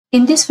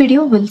In this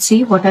video, we'll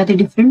see what are the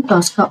different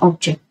Tosca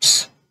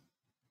objects.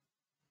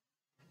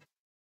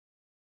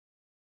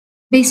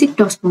 Basic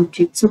Tosca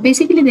objects. So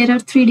basically there are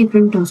three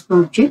different Tosca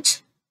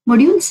objects: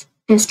 modules,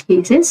 test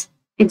cases,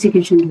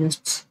 execution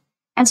lists.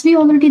 As we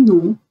already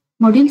know,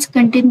 modules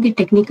contain the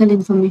technical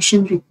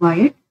information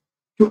required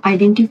to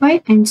identify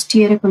and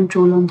steer a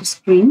control on the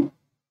screen.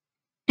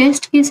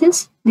 Test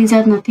cases, these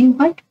are nothing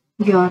but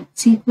your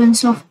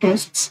sequence of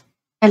tests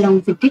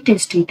along with the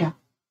test data.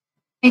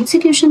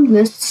 Execution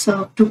lists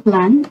serve to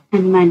plan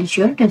and manage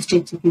your test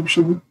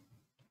execution.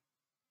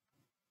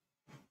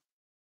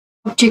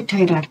 Object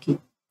hierarchy.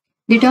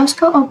 The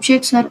Tosca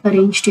objects are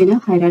arranged in a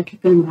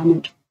hierarchical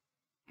manner,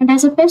 and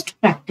as a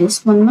best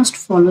practice, one must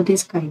follow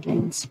these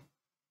guidelines.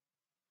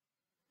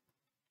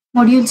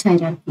 Modules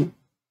hierarchy.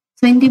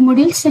 So in the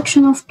modules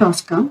section of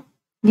Tosca,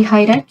 the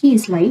hierarchy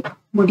is like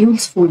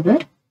modules folder,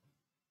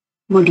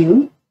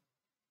 module,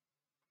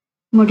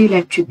 module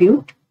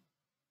attribute,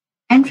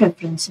 and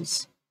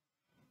references.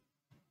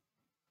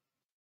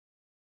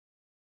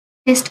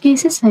 Test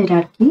cases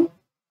hierarchy.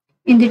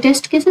 In the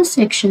test cases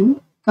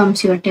section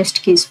comes your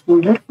test case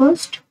folder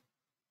first,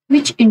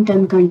 which in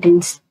turn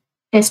contains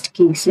test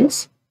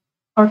cases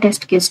or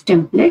test case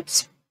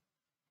templates.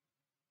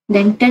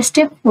 Then test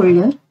step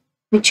folder,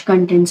 which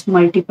contains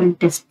multiple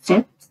test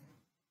steps,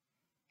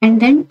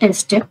 and then test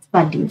step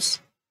values.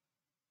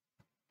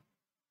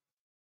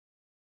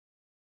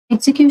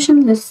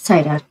 Execution lists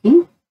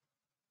hierarchy.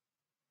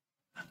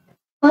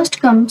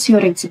 First comes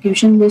your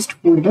execution list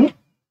folder,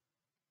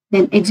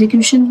 then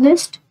execution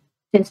list,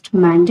 test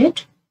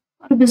mandate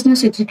or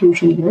business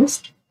execution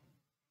list,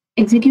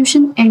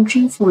 execution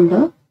entry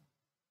folder,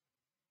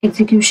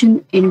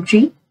 execution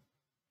entry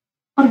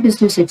or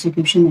business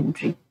execution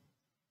entry.